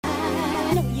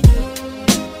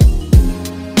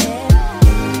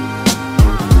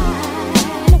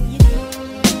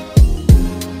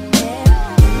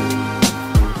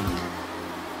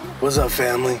What's up,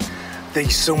 family? Thank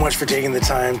you so much for taking the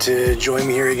time to join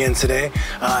me here again today.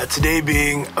 Today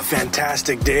being a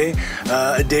fantastic day,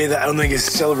 a day that I don't think is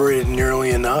celebrated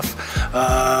nearly enough,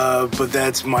 but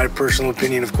that's my personal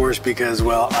opinion, of course, because,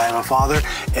 well, I am a father,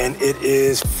 and it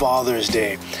is Father's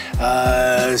Day.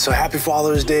 So happy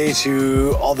Father's Day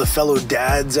to all the fellow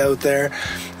dads out there.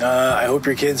 I hope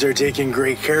your kids are taking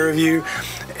great care of you,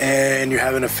 and you're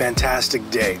having a fantastic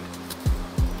day.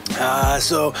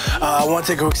 So I want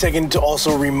to take a quick second to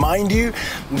also remind you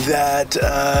that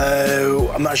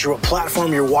I'm not sure what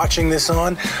platform you're watching this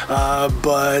on,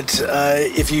 but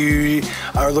if you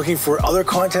are looking for other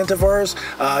content of ours,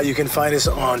 you can find us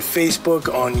on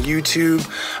Facebook, on YouTube.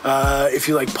 If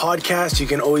you like podcasts, you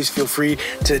can always feel free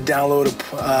to download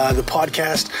the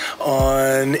podcast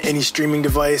on any streaming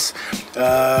device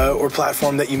or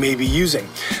platform that you may be using.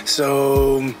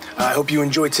 So I hope you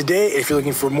enjoyed today. If you're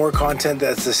looking for more content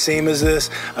that's the same as this,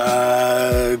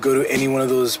 go to any one of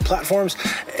those platforms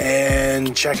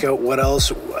and check out what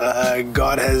else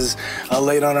God has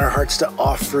laid on our hearts to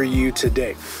offer you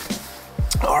today.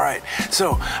 All right,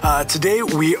 so today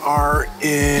we are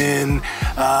in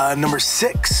number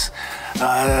 6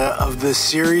 of the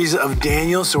series of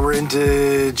Daniel. So we're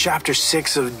into chapter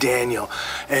 6 of Daniel,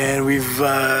 and we've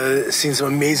seen some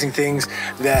amazing things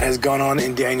that has gone on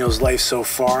in Daniel's life so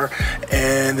far,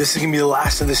 and this is gonna be the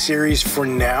last of the series for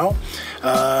now.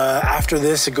 After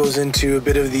this, it goes into a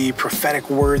bit of the prophetic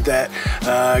word that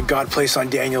God placed on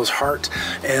Daniel's heart,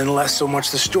 and less so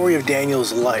much the story of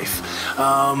Daniel's life.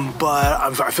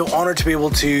 But I feel honored to be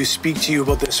able to speak to you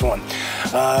about this one,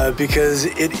 because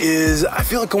it is, I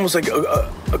feel like almost like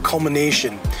a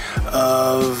culmination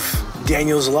of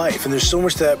Daniel's life, and there's so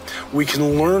much that we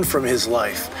can learn from his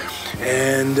life.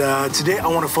 And today I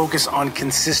want to focus on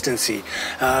consistency,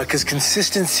 because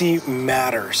consistency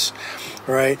matters,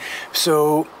 right?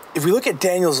 So if we look at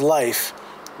Daniel's life,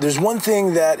 there's one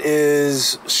thing that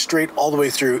is straight all the way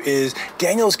through, is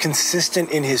Daniel is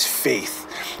consistent in his faith.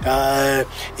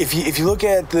 If you look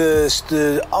at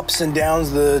the ups and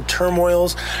downs, the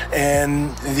turmoils,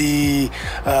 and the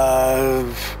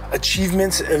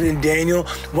achievements in Daniel,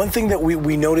 one thing that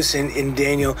we notice in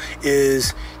Daniel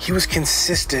is he was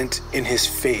consistent in his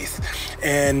faith.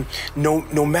 And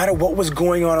no matter what was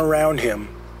going on around him,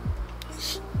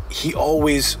 he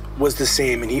always was the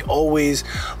same, and he always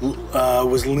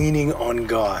was leaning on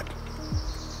God.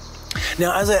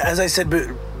 Now, as I said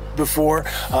before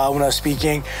when I was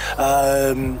speaking,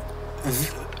 the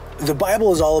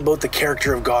Bible is all about the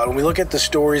character of God. When we look at the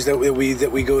stories that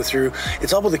we go through,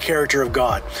 it's all about the character of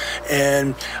God.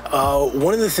 And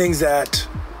one of the things that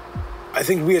I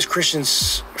think we as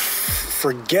Christians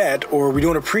forget, or we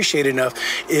don't appreciate enough,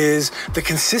 is the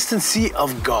consistency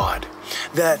of God.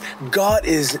 That God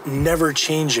is never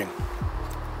changing.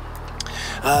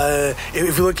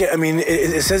 If we look at,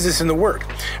 it says this in the Word,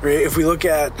 right? If we look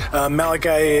at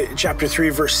Malachi chapter 3,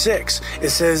 verse 6, it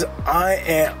says,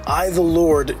 I the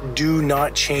Lord, do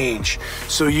not change.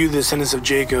 So you, the descendants of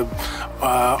Jacob,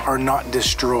 are not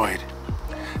destroyed.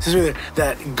 It says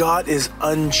that God is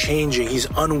unchanging. He's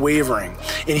unwavering.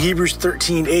 In Hebrews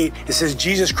 13:8, it says,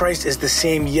 Jesus Christ is the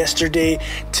same yesterday,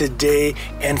 today,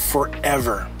 and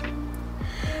forever.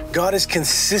 God is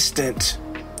consistent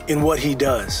in what he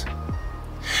does.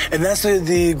 And that's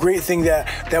the great thing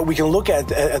that we can look at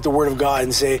the Word of God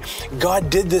and say, God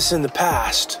did this in the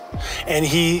past, and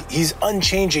he's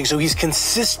unchanging, so he's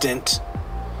consistent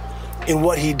in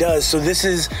what he does. So this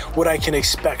is what I can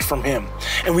expect from him.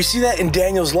 And we see that in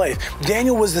Daniel's life.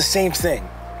 Daniel was the same thing.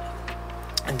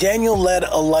 Daniel led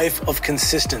a life of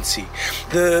consistency.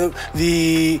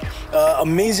 The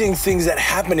amazing things that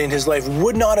happened in his life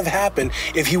would not have happened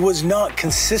if he was not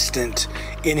consistent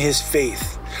in his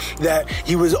faith. That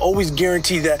he was always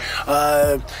guaranteed that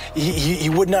he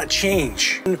would not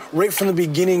change. Right from the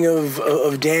beginning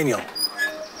of Daniel,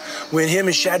 when him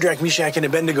and Shadrach, Meshach, and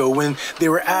Abednego, when they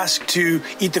were asked to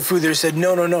eat the food, they said,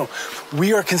 no,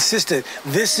 we are consistent.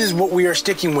 This is what we are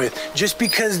sticking with. Just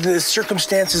because the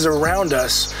circumstances around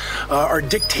us are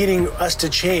dictating us to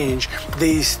change,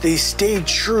 they stayed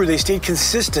true, they stayed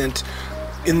consistent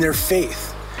in their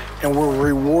faith, and were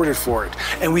rewarded for it.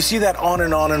 And we see that on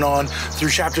and on and on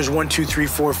through chapters 1, 2, 3,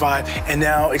 4, 5, and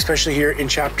now especially here in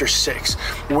chapter 6,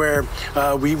 where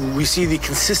we see the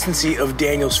consistency of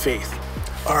Daniel's faith.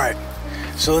 All right,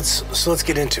 so let's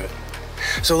get into it.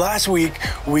 So last week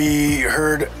we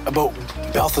heard about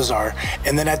Balthazar,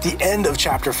 and then at the end of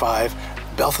chapter 5,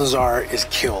 Balthazar is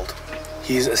killed.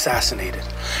 He's assassinated.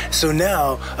 So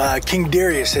now King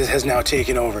Darius has now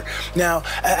taken over. Now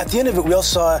at the end of it, we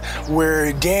also saw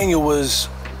where Daniel was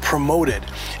promoted.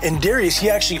 And Darius, he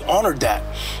actually honored that.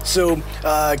 So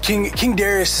King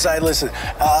Darius decided, listen,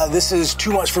 this is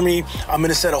too much for me. I'm going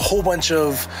to set a whole bunch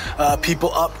of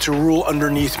people up to rule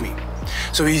underneath me.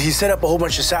 So he set up a whole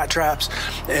bunch of satraps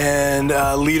and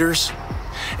leaders.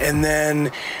 And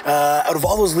then out of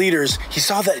all those leaders, he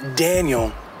saw that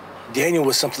Daniel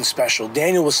was something special.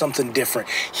 Daniel was something different.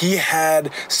 He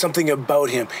had something about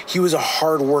him. He was a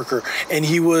hard worker, and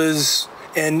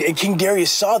and King Darius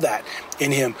saw that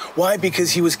in him. Why?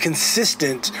 Because he was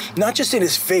consistent, not just in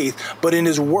his faith, but in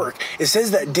his work. It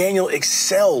says that Daniel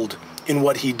excelled in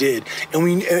what he did. And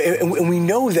we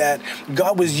know that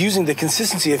God was using the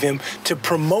consistency of him to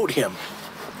promote him.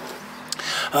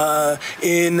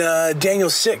 In Daniel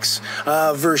 6,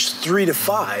 verse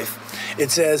 3-5, it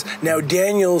says, "Now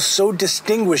Daniel so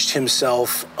distinguished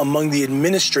himself among the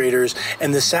administrators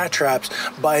and the satraps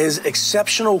by his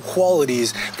exceptional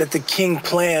qualities that the king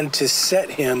planned to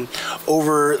set him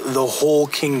over the whole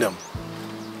kingdom.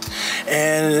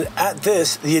 And at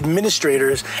this, the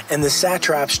administrators and the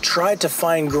satraps tried to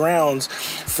find grounds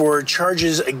for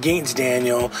charges against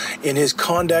Daniel in his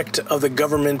conduct of the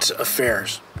government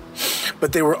affairs.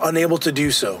 But they were unable to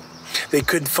do so. They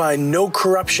could find no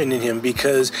corruption in him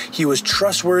because he was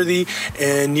trustworthy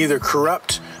and neither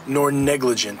corrupt nor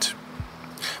negligent.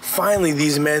 Finally,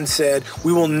 these men said,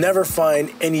 'We will never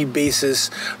find any basis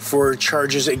for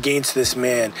charges against this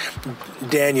man,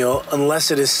 Daniel,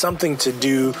 unless it is something to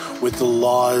do with the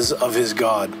laws of his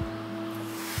God.'"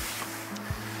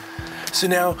 So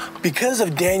now, because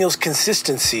of Daniel's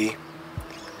consistency,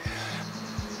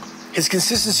 his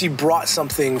consistency brought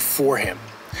something for him.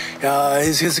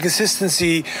 His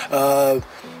consistency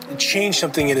changed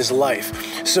something in his life.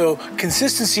 So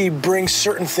consistency brings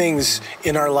certain things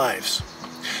in our lives.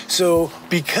 So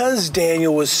because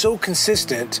Daniel was so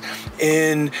consistent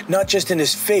in not just in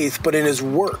his faith, but in his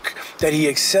work, that he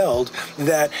excelled,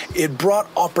 that it brought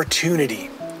opportunity.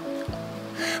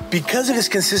 Because of his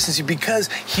consistency, because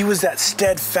he was that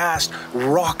steadfast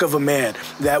rock of a man,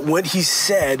 that what he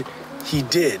said, he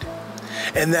did.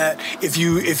 And that if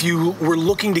you were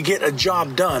looking to get a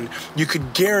job done, you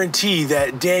could guarantee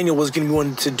that Daniel was going to be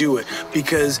one to do it,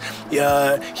 because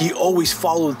he always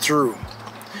followed through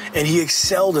and he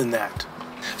excelled in that.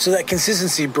 So that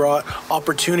consistency brought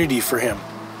opportunity for him.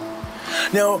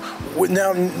 Now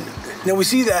we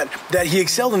see that he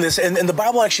excelled in this, and the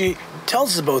Bible actually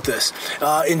tells us about this.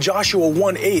 In Joshua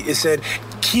 1:8, it said,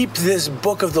 "Keep this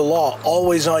book of the law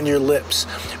always on your lips.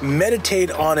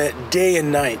 Meditate on it day and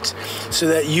night, so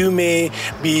that you may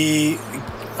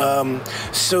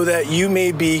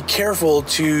be careful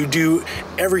to do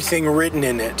everything written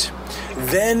in it.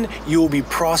 Then you will be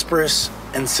prosperous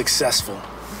and successful."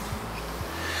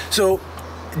 So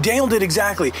Daniel did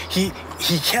exactly. He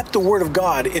kept the word of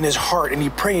God in his heart, and he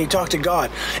prayed and he talked to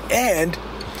God. And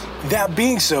that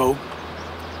being so,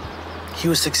 he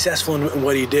was successful in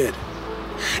what he did.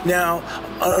 Now,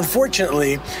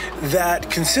 unfortunately, that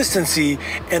consistency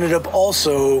ended up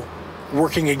also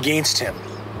working against him.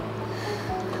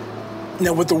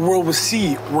 Now, what the world would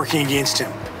see working against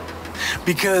him,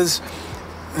 because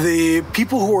the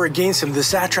people who were against him, the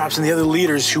satraps and the other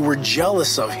leaders who were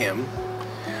jealous of him,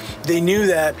 they knew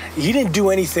that he didn't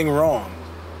do anything wrong,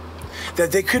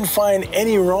 that they couldn't find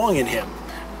any wrong in him.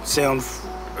 Sound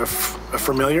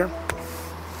familiar?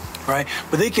 Right?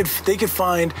 But they could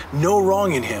find no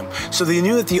wrong in him. So they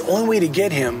knew that the only way to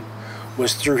get him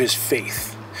was through his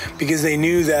faith, because they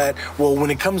knew that, well,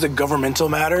 when it comes to governmental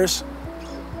matters,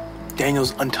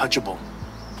 Daniel's untouchable.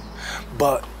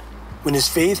 But when his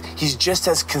faith, he's just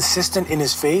as consistent in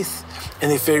his faith, and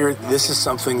they figured this is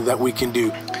something that we can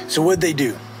do. So what'd they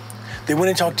do? They went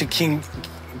and talked to King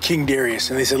Darius,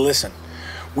 and they said, "Listen,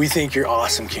 we think you're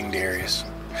awesome, King Darius.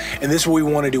 And this is what we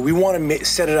want to do. We want to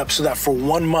set it up so that for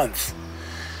 1 month,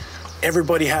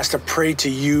 everybody has to pray to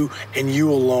you and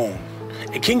you alone."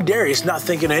 And King Darius, not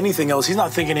thinking of anything else, he's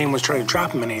not thinking anyone's trying to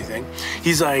trap him in anything.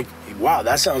 He's like, wow,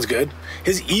 that sounds good.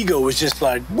 His ego was just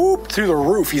like, boop, through the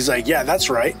roof. He's like, yeah, that's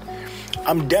right.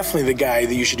 I'm definitely the guy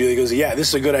that you should do. He goes, yeah, this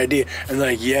is a good idea. And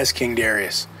they're like, yes, King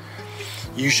Darius,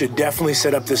 you should definitely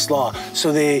set up this law.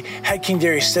 So they had King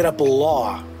Darius set up a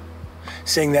law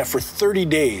saying that for 30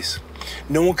 days,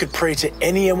 no one could pray to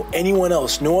anyone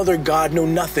else, no other god, no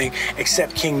nothing,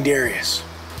 except King Darius.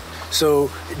 So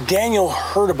Daniel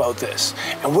heard about this.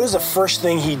 And what is the first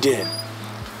thing he did?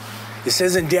 It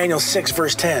says in Daniel 6,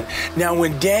 verse 10, "Now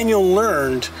when Daniel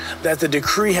learned that the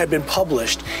decree had been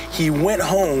published, he went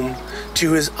home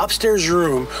to his upstairs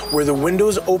room where the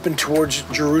windows opened towards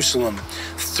Jerusalem.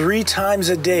 3 times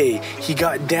a day, he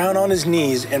got down on his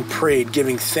knees and prayed,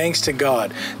 giving thanks to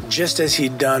God, just as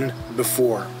he'd done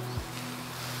before."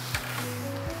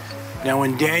 Now,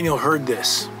 when Daniel heard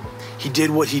this, he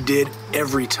did what he did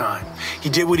every time. He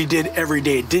did what he did every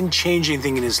day. It didn't change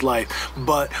anything in his life.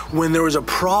 But when there was a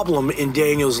problem in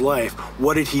Daniel's life,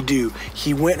 what did he do?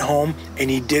 He went home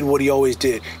and he did what he always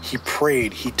did. He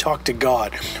prayed. He talked to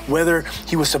God, whether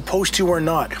he was supposed to or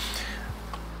not.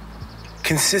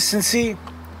 Consistency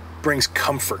brings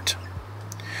comfort.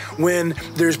 When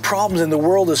there's problems and the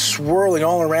world is swirling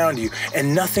all around you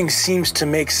and nothing seems to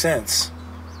make sense,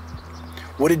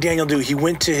 what did Daniel do? He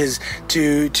went to his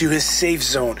safe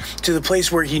zone, to the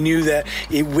place where he knew that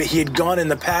he had gone in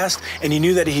the past, and he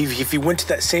knew that if he went to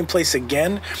that same place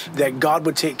again, that God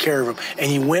would take care of him. And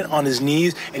he went on his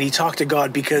knees and he talked to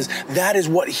God, because that is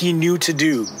what he knew to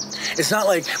do. It's not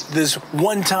like this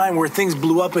one time where things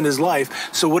blew up in his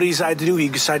life. So what did he decide to do? He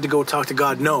decided to go talk to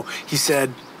God. No, he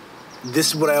said, this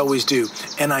is what I always do.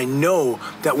 And I know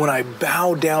that when I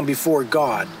bow down before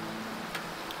God,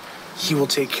 he will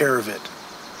take care of it.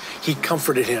 He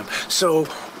comforted him. So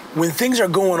when things are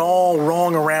going all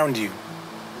wrong around you,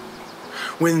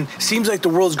 when it seems like the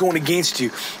world's going against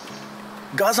you,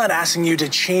 God's not asking you to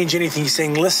change anything. He's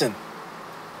saying, listen,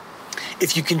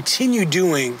 if you continue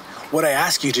doing what I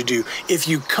ask you to do, if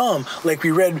you come, like we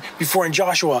read before in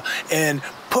Joshua, and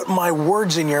put my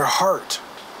words in your heart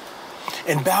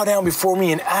and bow down before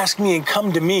me and ask me and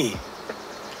come to me,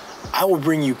 I will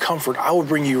bring you comfort. I will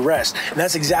bring you rest. And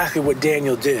that's exactly what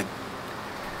Daniel did.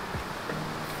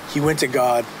 He went to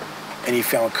God and he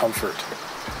found comfort.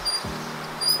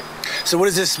 So what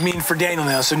does this mean for Daniel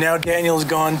now? So now Daniel's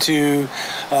gone to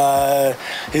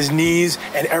his knees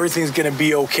and everything's going to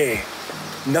be okay.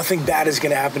 Nothing bad is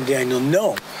going to happen to Daniel.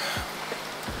 No.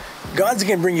 God's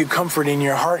going to bring you comfort in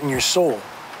your heart and your soul.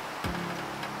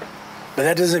 But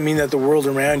that doesn't mean that the world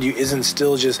around you isn't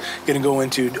still just going to go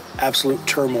into absolute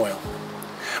turmoil.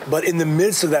 But in the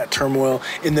midst of that turmoil,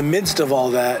 in the midst of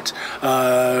all that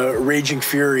raging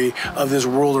fury of this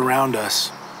world around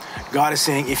us, God is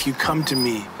saying, if you come to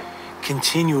me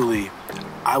continually,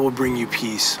 I will bring you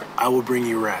peace. I will bring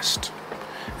you rest.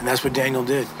 And that's what Daniel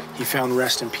did. He found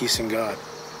rest and peace in God.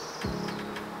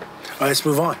 All right, let's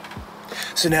move on.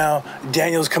 So now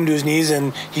Daniel's come to his knees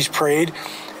and he's prayed.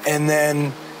 And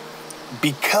then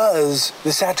because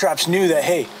the satraps knew that,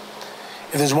 hey,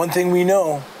 if there's one thing we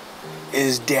know,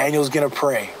 is Daniel's going to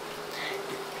pray.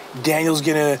 Daniel's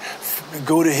going to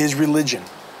go to his religion.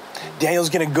 Daniel's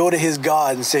going to go to his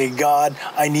God and say, God,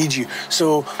 I need you.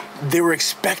 So they were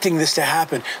expecting this to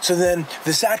happen. So then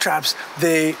the satraps,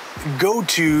 they go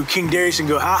to King Darius and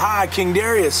go, ha, King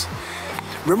Darius,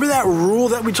 remember that rule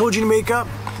that we told you to make up?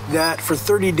 That for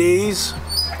 30 days,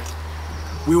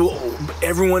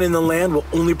 everyone in the land will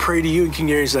only pray to you. And King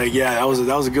Darius is like, yeah, that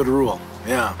was a good rule.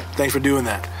 Yeah, thanks for doing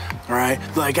that. All right,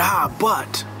 like,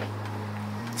 but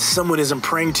someone isn't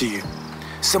praying to you.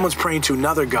 Someone's praying to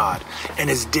another God, and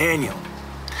it's Daniel.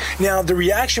 Now, the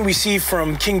reaction we see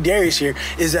from King Darius here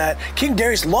is that King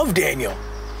Darius loved Daniel.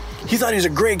 He thought he was a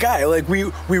great guy. Like we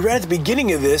read at the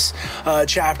beginning of this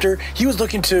chapter, he was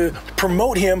looking to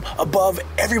promote him above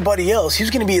everybody else. He was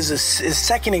going to be his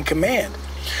second in command.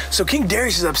 So King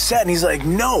Darius is upset, and he's like,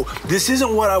 "No, this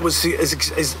isn't what I was.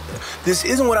 This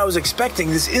isn't what I was expecting.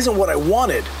 This isn't what I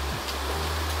wanted."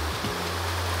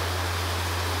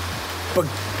 But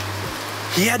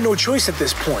he had no choice at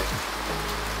this point.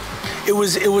 It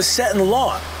was set in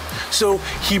law. So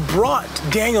he brought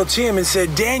Daniel to him and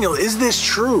said, "Daniel, is this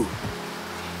true?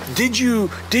 Did you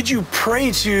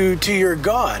pray to your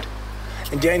God?"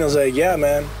 And Daniel's like, "Yeah,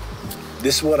 man.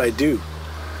 This is what I do.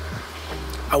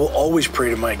 I will always pray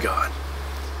to my God."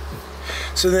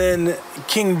 So then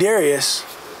King Darius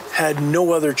had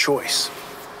no other choice.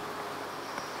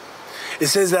 It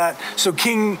says that, so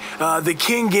the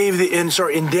king gave in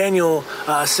Daniel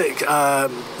 6,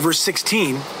 verse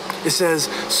 16, it says,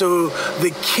 so the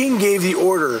king gave the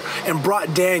order and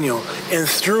brought Daniel and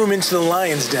threw him into the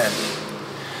lion's den.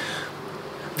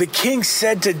 The king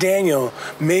said to Daniel,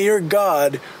 "May your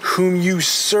God, whom you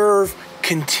serve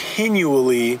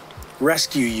continually,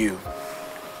 rescue you."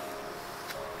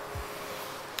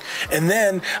 And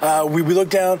then we look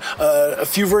down a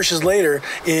few verses later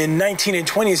in 19 and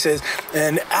 20, it says,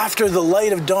 "And after the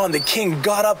light of dawn, the king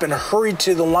got up and hurried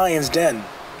to the lion's den.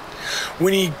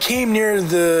 When he came near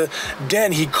the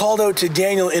den, he called out to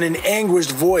Daniel in an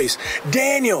anguished voice,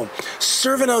 'Daniel,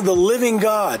 servant of the living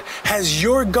God, has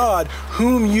your God,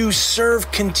 whom you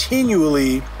serve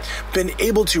continually, been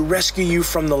able to rescue you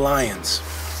from the lions?'"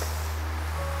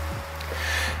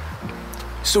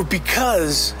 So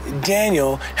because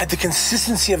Daniel had the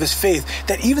consistency of his faith,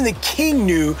 that even the king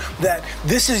knew that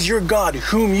this is your God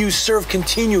whom you serve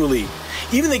continually.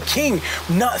 Even the king,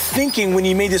 not thinking when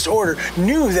he made this order,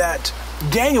 knew that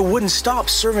Daniel wouldn't stop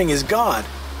serving his God,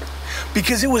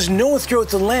 because it was known throughout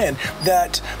the land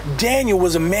that Daniel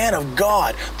was a man of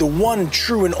God, the one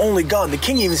true and only God. And the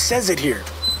king even says it here.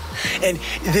 And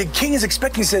the king is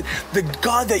expecting, he said, the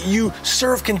God that you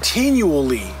serve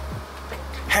continually,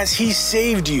 has he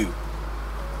saved you?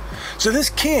 So this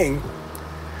king,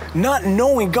 not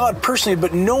knowing God personally,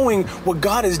 but knowing what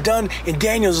God has done in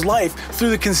Daniel's life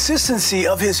through the consistency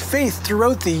of his faith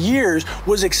throughout the years,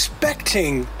 was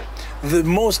expecting the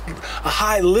most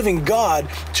high living God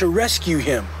to rescue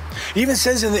him. It even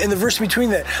says in the verse between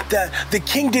that the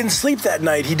king didn't sleep that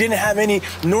night. He didn't have any,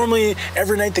 normally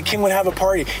every night the king would have a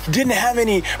party. He didn't have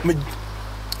any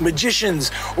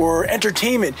magicians or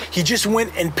entertainment. He just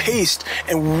went and paced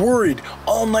and worried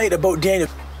all night about Daniel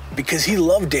because he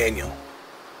loved Daniel.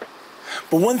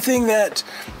 But one thing that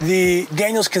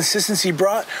Daniel's consistency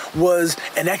brought was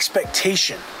an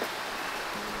expectation.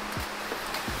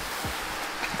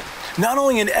 Not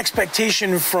only an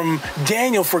expectation from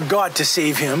Daniel for God to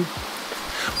save him,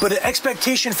 but an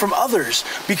expectation from others,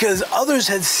 because others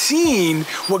had seen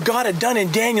what God had done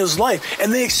in Daniel's life,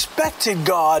 and they expected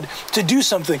God to do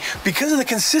something. Because of the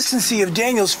consistency of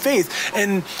Daniel's faith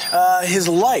and his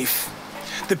life,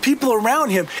 the people around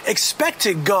him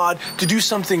expected God to do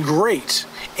something great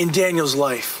in Daniel's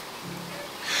life.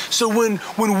 So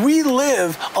when we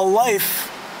live a life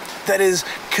that is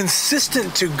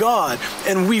consistent to God,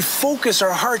 and we focus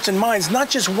our hearts and minds, not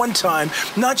just one time,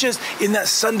 not just in that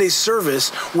Sunday service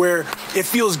where it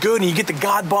feels good and you get the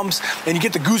God bumps and you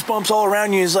get the goosebumps all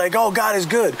around you. It's like, oh, God is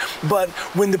good. But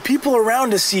when the people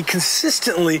around us see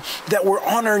consistently that we're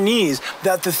on our knees,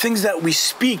 that the things that we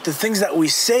speak, the things that we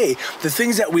say, the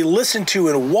things that we listen to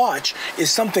and watch is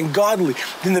something godly,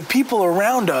 then the people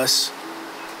around us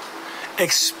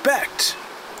expect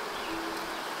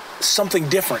something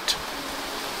different.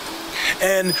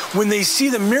 And when they see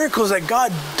the miracles that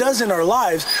God does in our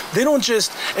lives, they don't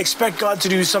just expect God to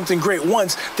do something great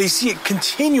once, they see it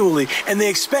continually, and they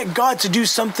expect God to do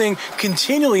something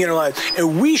continually in our lives.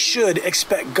 And we should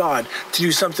expect God to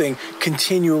do something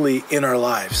continually in our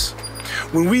lives.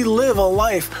 When we live a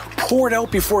life poured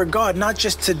out before God, not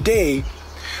just today,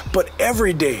 but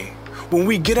every day, when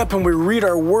we get up and we read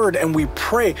our word and we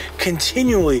pray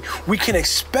continually, we can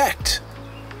expect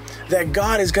that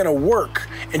God is going to work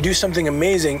and do something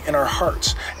amazing in our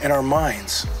hearts and our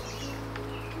minds.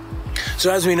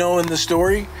 So as we know in the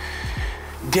story,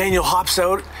 Daniel hops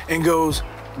out and goes,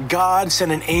 God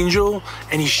sent an angel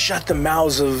and he shut the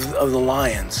mouths of the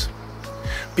lions.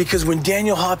 Because when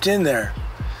Daniel hopped in there,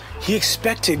 he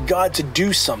expected God to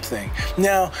do something.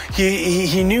 Now,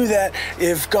 he knew that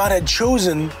if God had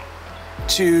chosen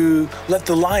to let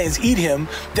the lions eat him,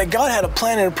 that God had a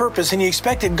plan and a purpose, and he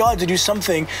expected God to do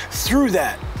something through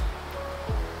that.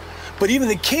 But even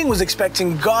the king was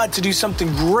expecting God to do something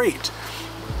great.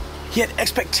 He had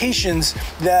expectations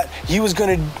that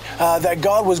that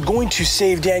God was going to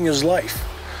save Daniel's life.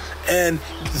 And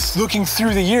looking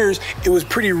through the years, it was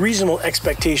pretty reasonable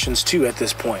expectations too at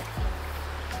this point.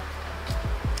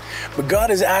 But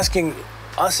God is asking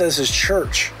us as his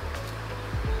church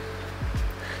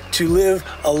to live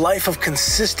a life of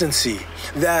consistency,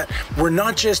 that we're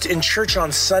not just in church on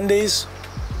Sundays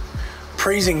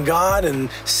praising God and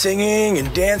singing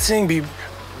and dancing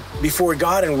before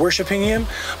God and worshiping him,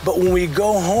 but when we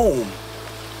go home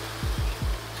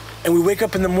and we wake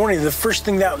up in the morning, the first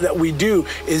thing that we do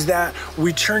is that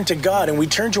we turn to God and we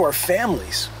turn to our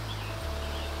families.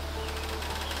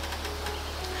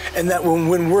 And that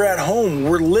when we're at home,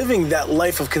 we're living that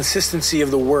life of consistency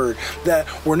of the word, that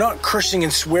we're not cursing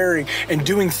and swearing and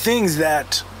doing things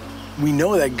that we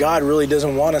know that God really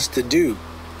doesn't want us to do.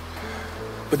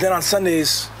 But then on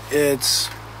Sundays, it's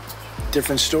a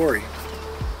different story.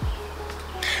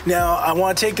 Now, I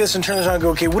want to take this and turn this around and go,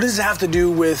 okay, what does it have to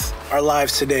do with our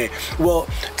lives today? Well,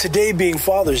 today being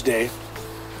Father's Day,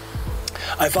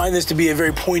 I find this to be a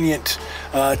very poignant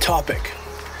topic,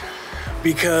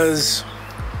 because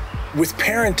with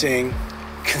parenting,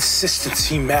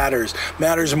 consistency matters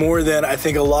more than I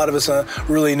think a lot of us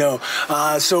really know.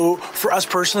 So for us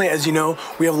personally, as you know,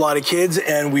 we have a lot of kids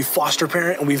and we foster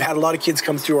parent, and we've had a lot of kids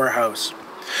come through our house.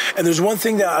 And there's one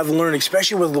thing that I've learned,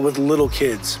 especially with little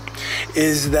kids,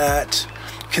 is that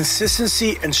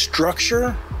consistency and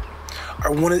structure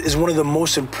is one of the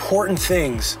most important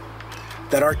things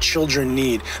that our children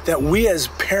need, that we as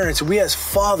parents, we as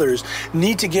fathers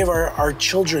need to give our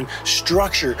children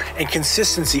structure and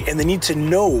consistency, and they need to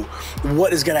know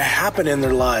what is going to happen in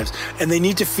their lives, and they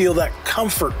need to feel that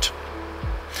comfort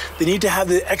They need to have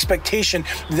the expectation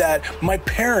that my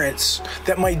parents,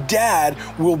 that my dad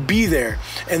will be there,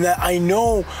 and that I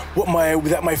know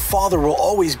that my father will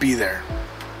always be there,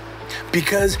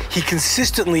 because he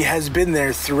consistently has been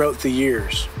there throughout the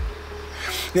years.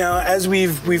 Now, as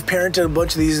we've parented a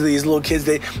bunch of these little kids,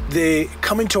 they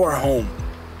come into our home.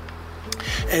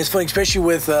 And it's funny, especially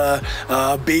with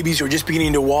babies who are just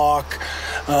beginning to walk,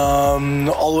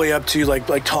 all the way up to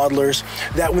like toddlers,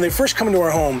 that when they first come into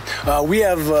our home, we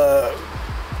have,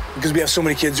 because we have so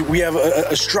many kids, we have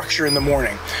a structure in the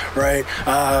morning, right?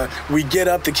 We get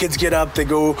up, the kids get up, they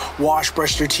go wash,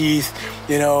 brush their teeth,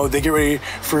 they get ready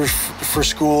for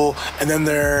school, and then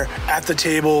they're at the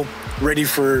table ready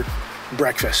for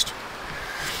breakfast.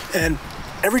 And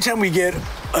every time we get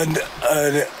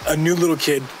a new little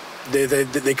kid,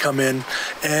 they come in,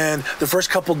 and the first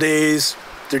couple days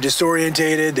they're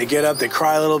disorientated, they get up, they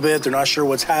cry a little bit, they're not sure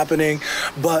what's happening.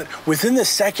 But within the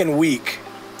second week,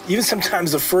 even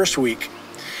sometimes the first week,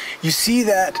 you see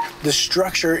that the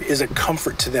structure is a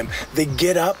comfort to them. They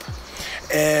get up,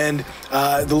 and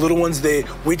the little ones, they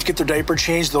wait to get their diaper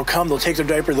changed. They'll come, they'll take their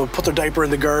diaper, they'll put their diaper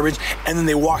in the garbage, and then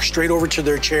they walk straight over to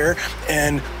their chair,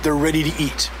 and they're ready to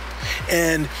eat.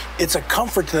 And it's a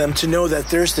comfort to them to know that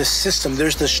there's this system,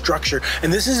 there's this structure.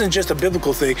 And this isn't just a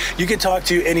biblical thing. You can talk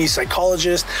to any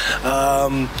psychologist,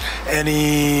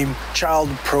 any child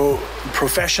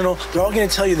professional. They're all going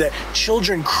to tell you that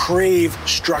children crave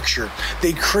structure.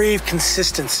 They crave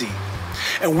consistency.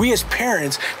 And we as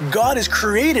parents, God has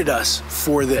created us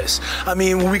for this. I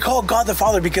mean, we call God the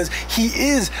Father because He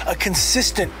is a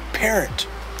consistent parent.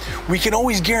 We can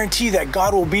always guarantee that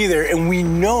God will be there, and we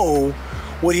know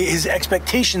what His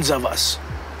expectations of us.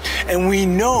 And we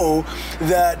know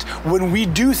that when we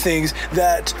do things,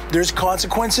 that there's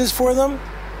consequences for them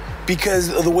because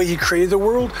of the way He created the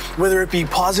world, whether it be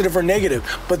positive or negative,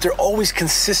 but they're always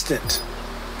consistent.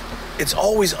 It's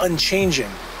always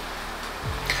unchanging.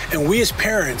 And we as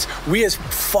parents, we as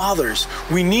fathers,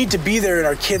 we need to be there in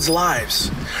our kids' lives.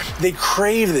 They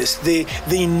crave this.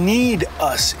 They need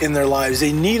us in their lives.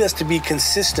 They need us to be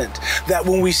consistent. That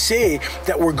when we say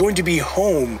that we're going to be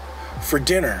home for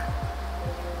dinner,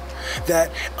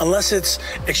 that unless it's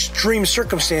extreme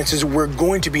circumstances, we're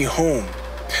going to be home.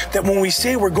 That when we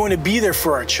say we're going to be there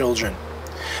for our children,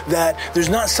 that there's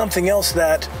not something else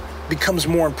that becomes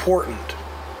more important.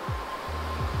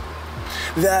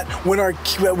 That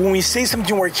when we say something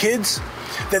to our kids,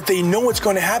 that they know what's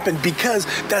going to happen, because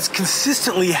that's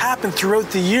consistently happened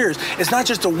throughout the years. It's not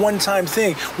just a one-time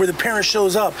thing where the parent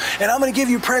shows up and I'm going to give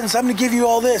you presents, I'm going to give you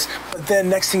all this, but then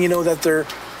next thing you know that they're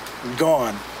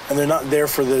gone and they're not there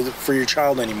for your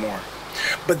child anymore.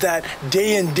 But that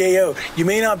day in, day out, you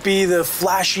may not be the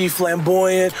flashy,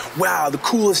 flamboyant, wow, the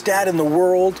coolest dad in the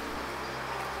world,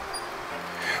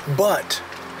 but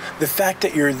the fact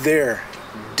that you're there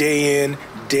day in,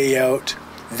 day out,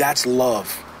 that's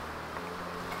love.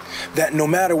 That no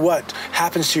matter what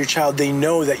happens to your child, they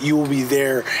know that you will be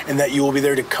there, and that you will be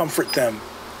there to comfort them,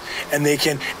 and they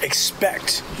can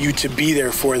expect you to be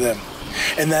there for them.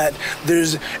 And that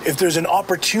if there's an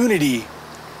opportunity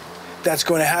that's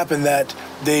going to happen, that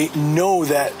they know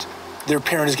that their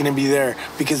parent is going to be there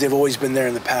because they've always been there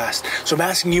in the past. So I'm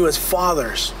asking you as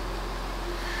fathers,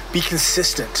 be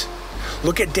consistent.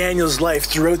 Look at Daniel's life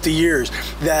throughout the years,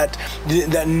 that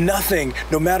nothing,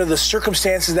 no matter the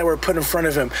circumstances that were put in front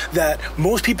of him, that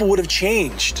most people would have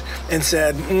changed and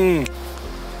said,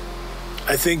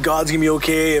 I think God's going to be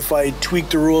okay if I tweak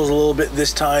the rules a little bit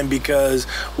this time because,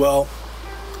 well,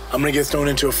 I'm going to get thrown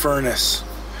into a furnace.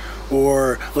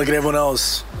 Or look at everyone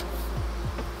else.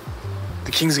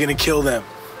 The king's going to kill them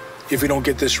if we don't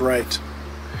get this right.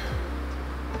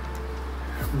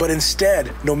 But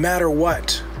instead, no matter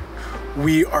what,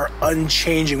 we are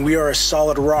unchanging. We are a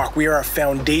solid rock. We are a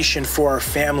foundation for our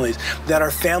families, that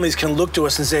our families can look to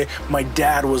us and say, my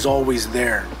dad was always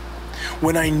there.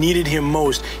 When I needed him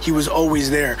most, he was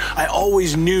always there. I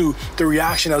always knew the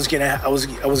reaction I was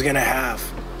gonna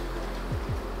have.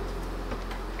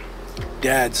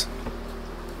 Dads,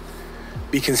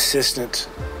 be consistent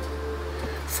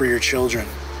for your children.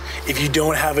 If you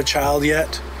don't have a child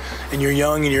yet, and you're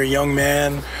young and you're a young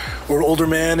man or older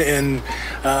man, and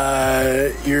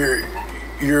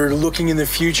you're looking in the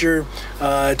future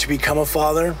to become a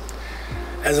father,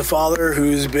 as a father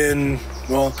who's been,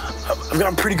 well, I've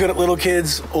gotten pretty good at little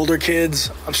kids, older kids.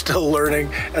 I'm still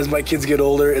learning as my kids get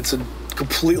older. It's a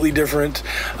completely different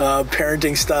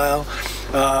parenting style.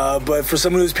 But for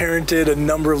someone who's parented a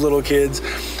number of little kids,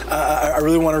 I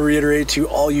really want to reiterate to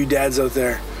all you dads out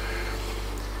there,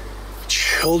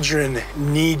 children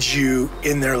need you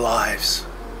in their lives.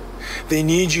 They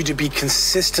need you to be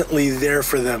consistently there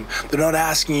for them. They're not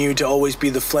asking you to always be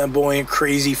the flamboyant,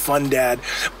 crazy, fun dad,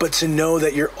 but to know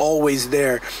that you're always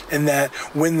there, and that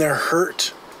when they're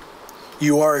hurt,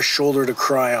 you are a shoulder to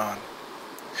cry on.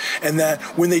 And that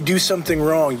when they do something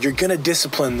wrong, you're going to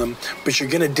discipline them, but you're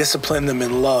going to discipline them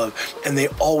in love. And they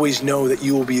always know that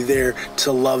you will be there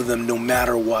to love them no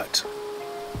matter what.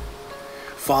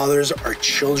 Fathers, our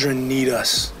children need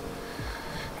us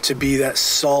to be that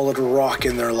solid rock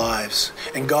in their lives.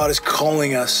 And God is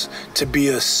calling us to be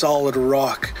a solid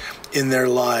rock in their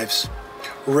lives,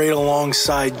 right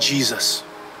alongside Jesus.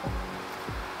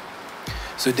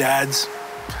 So dads,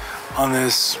 on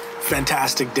this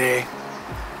fantastic day,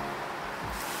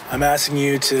 I'm asking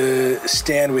you to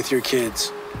stand with your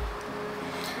kids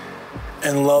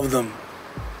and love them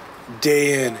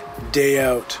day in, day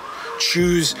out.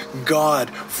 Choose God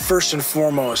first and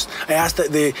foremost. I ask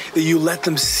that you let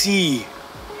them see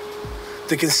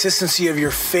the consistency of your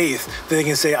faith, that they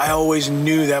can say, I always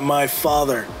knew that my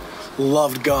father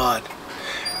loved God.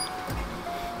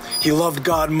 He loved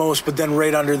God most, but then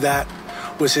right under that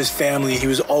was his family. He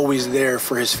was always there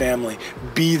for his family.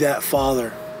 Be that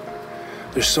father.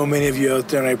 There's so many of you out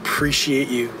there, and I appreciate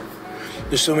you.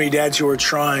 There's so many dads who are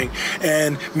trying,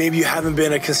 and maybe you haven't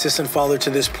been a consistent father to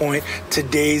this point.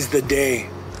 Today's the day.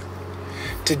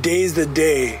 Today's the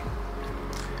day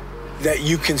that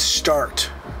you can start.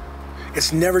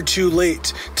 It's never too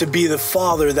late to be the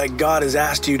father that God has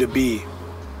asked you to be.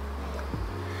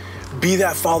 Be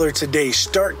that father today.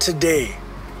 Start today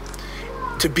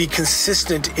to be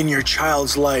consistent in your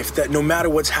child's life, that no matter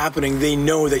what's happening, they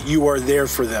know that you are there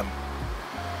for them.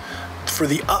 For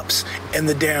the ups and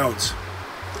the downs,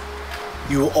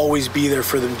 you will always be there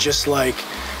for them, just like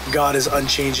God is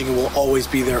unchanging and will always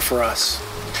be there for us.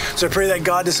 So I pray that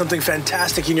God does something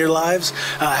fantastic in your lives.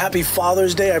 Happy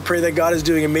Father's Day. I pray that God is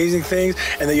doing amazing things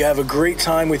and that you have a great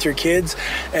time with your kids,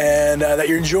 and that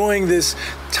you're enjoying this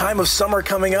time of summer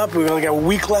coming up. We've only got a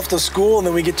week left of school, and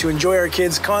then we get to enjoy our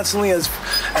kids constantly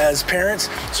as parents.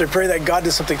 So I pray that God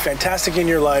does something fantastic in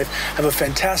your life. Have a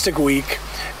fantastic week,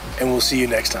 and we'll see you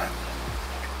next time.